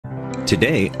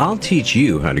Today, I'll teach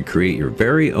you how to create your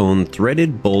very own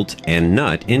threaded bolt and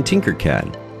nut in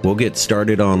Tinkercad. We'll get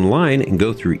started online and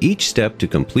go through each step to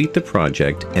complete the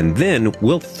project, and then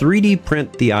we'll 3D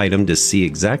print the item to see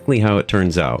exactly how it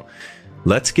turns out.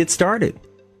 Let's get started.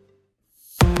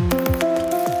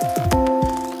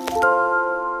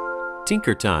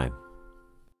 Tinker time.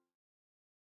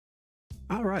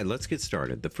 All right, let's get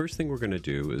started. The first thing we're going to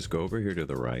do is go over here to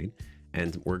the right,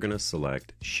 and we're going to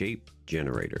select Shape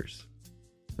Generators.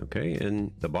 Okay,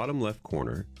 in the bottom left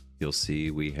corner, you'll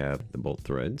see we have the bolt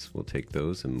threads. We'll take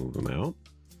those and move them out.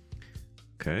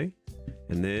 Okay,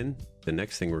 and then the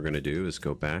next thing we're going to do is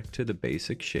go back to the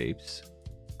basic shapes,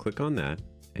 click on that,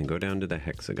 and go down to the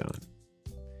hexagon.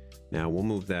 Now we'll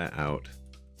move that out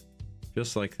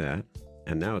just like that.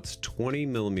 And now it's 20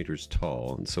 millimeters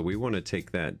tall, and so we want to take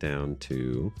that down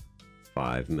to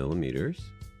 5 millimeters.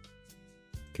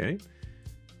 Okay,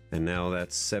 and now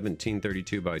that's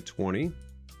 1732 by 20,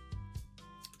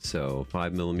 so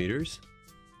 5 millimeters.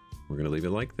 We're going to leave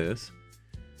it like this.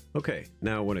 Okay,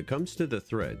 now when it comes to the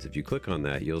threads, if you click on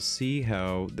that, you'll see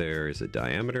how there is a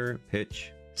diameter,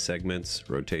 pitch, segments,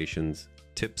 rotations,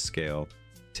 tip scale,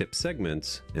 tip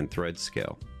segments, and thread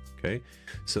scale. Okay,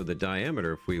 so the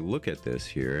diameter, if we look at this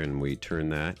here and we turn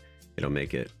that, it'll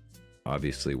make it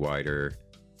obviously wider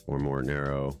or more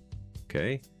narrow.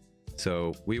 Okay,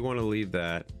 so we want to leave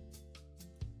that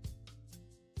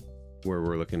where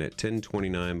we're looking at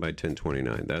 1029 by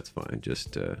 1029. That's fine.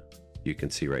 Just you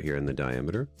can see right here in the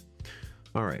diameter.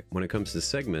 All right, when it comes to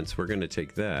segments, we're going to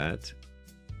take that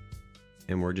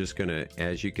and we're just going to,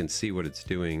 as you can see what it's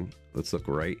doing, let's look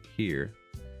right here,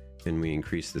 and we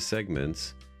increase the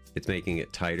segments. It's making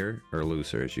it tighter or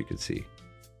looser, as you can see.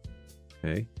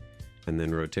 Okay, and then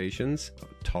rotations,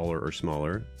 taller or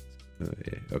smaller.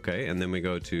 Okay, and then we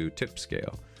go to tip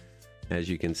scale. As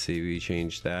you can see, we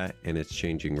changed that, and it's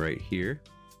changing right here.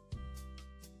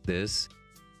 This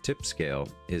tip scale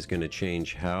is going to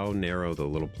change how narrow the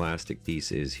little plastic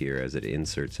piece is here as it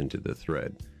inserts into the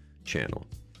thread channel.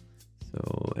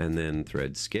 So, and then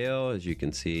thread scale, as you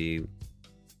can see,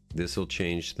 this will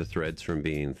change the threads from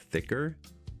being thicker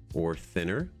or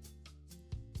thinner.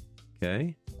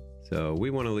 Okay, so we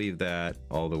want to leave that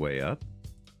all the way up.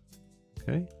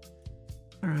 Okay,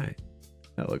 all right,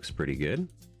 that looks pretty good.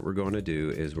 What we're going to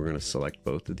do is we're going to select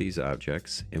both of these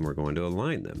objects and we're going to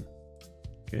align them.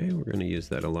 Okay, we're going to use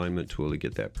that alignment tool to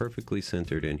get that perfectly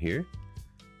centered in here,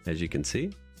 as you can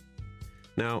see.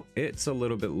 Now it's a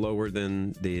little bit lower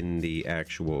than the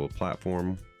actual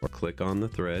platform. Or click on the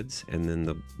threads, and then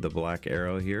the black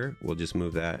arrow here, we'll just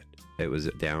move that. It was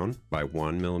down by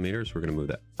 1 millimeter, so we're going to move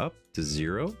that up to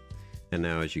 0. And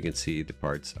now, as you can see, the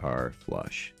parts are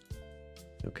flush.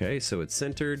 Okay, so it's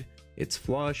centered, it's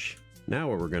flush. Now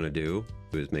what we're going to do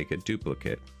is make a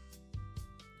duplicate.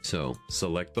 So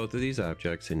select both of these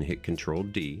objects and hit Control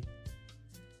D.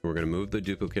 We're going to move the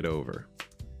duplicate over.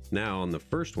 Now on the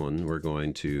first one, we're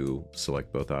going to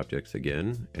select both objects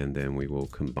again, and then we will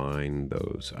combine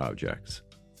those objects.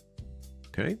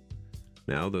 Okay,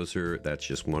 now that's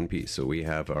just one piece. So we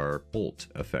have our bolt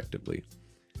effectively.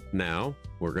 Now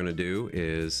what we're going to do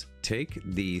is take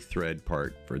the thread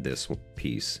part for this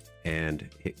piece and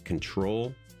hit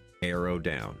Control arrow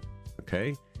down.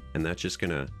 Okay, and that's just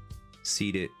going to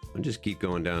seat it, and just keep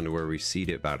going down to where we seat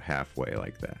it about halfway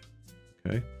like that.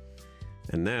 Okay,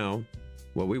 and now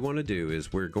what we want to do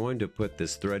is we're going to put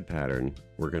this thread pattern,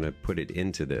 we're going to put it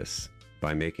into this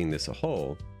by making this a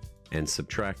hole and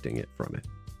subtracting it from it.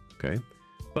 Okay,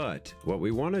 but what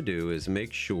we want to do is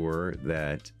make sure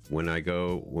that when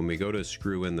we go to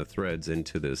screw in the threads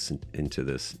into this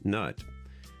nut,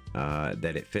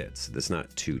 that it fits. That's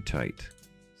not too tight.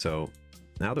 So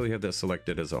now that we have this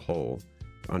selected as a whole,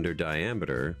 under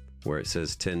diameter where it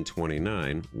says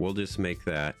 1029, we'll just make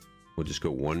that. We'll just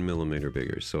go 1 millimeter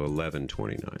bigger, so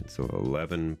 1129, so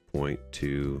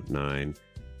 11.29.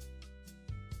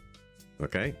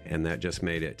 Okay, and that just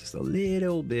made it just a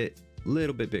little bit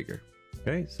bigger.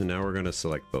 Okay, so now we're going to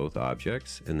select both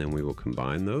objects, and then we will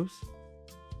combine those.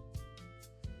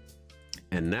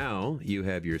 And now you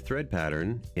have your thread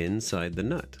pattern inside the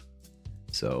nut.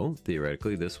 So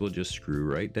theoretically, this will just screw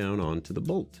right down onto the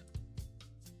bolt.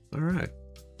 All right.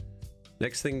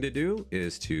 Next thing to do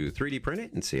is to 3D print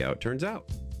it and see how it turns out.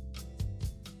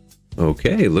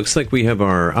 Okay, looks like we have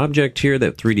our object here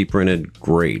that 3D printed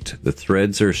great. The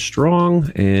threads are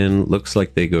strong and looks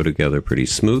like they go together pretty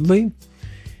smoothly.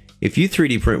 If you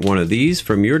 3D print one of these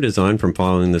from your design from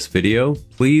following this video,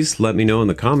 please let me know in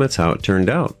the comments how it turned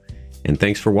out. And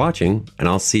thanks for watching, and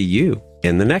I'll see you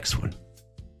in the next one.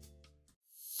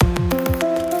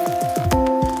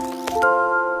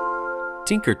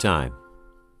 Tinker time.